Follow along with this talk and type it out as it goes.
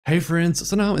Hey friends,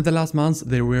 so now in the last months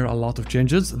there were a lot of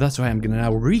changes. That's why I'm gonna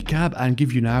now recap and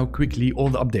give you now quickly all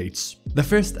the updates. The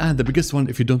first and the biggest one,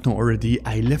 if you don't know already,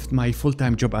 I left my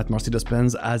full-time job at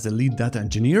Mercedes-Benz as a lead data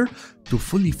engineer to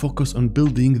fully focus on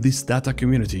building this data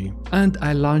community. And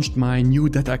I launched my new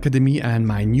data academy and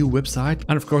my new website.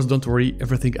 And of course, don't worry,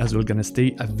 everything as well gonna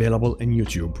stay available in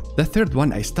YouTube. The third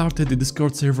one, I started the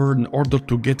Discord server in order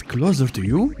to get closer to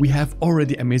you. We have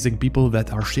already amazing people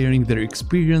that are sharing their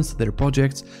experience, their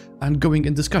projects, and going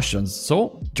in discussions,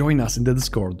 so join us in the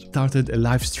Discord. Started a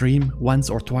live stream once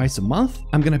or twice a month.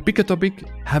 I'm gonna pick a topic,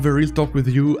 have a real talk with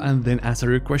you, and then answer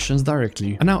your questions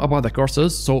directly. And now about the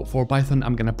courses. So for Python,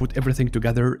 I'm gonna put everything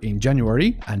together in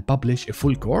January and publish a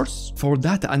full course. For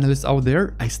data analysts out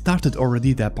there, I started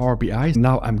already the Power BI.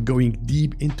 Now I'm going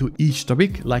deep into each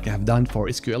topic like I have done for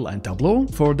SQL and Tableau.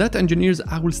 For data engineers,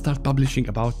 I will start publishing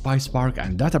about PySpark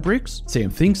and Databricks. Same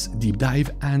things, deep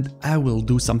dive, and I will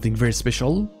do something very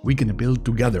special. We're gonna build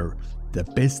together the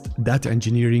best data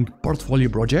engineering portfolio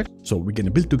project. So we're gonna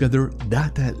build together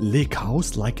data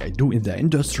lakehouse like I do in the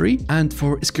industry. And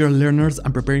for SQL learners,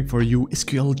 I'm preparing for you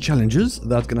SQL challenges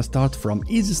that's gonna start from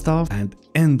easy stuff and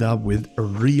end up with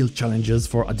real challenges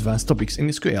for advanced topics in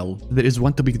SQL. There is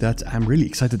one topic that I'm really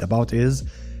excited about is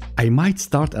I might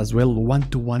start as well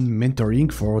one-to-one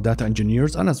mentoring for data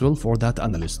engineers and as well for data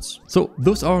analysts. So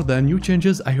those are the new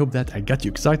changes. I hope that I got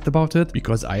you excited about it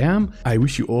because I am. I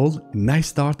wish you all a nice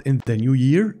start in the new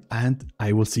year and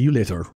I will see you later.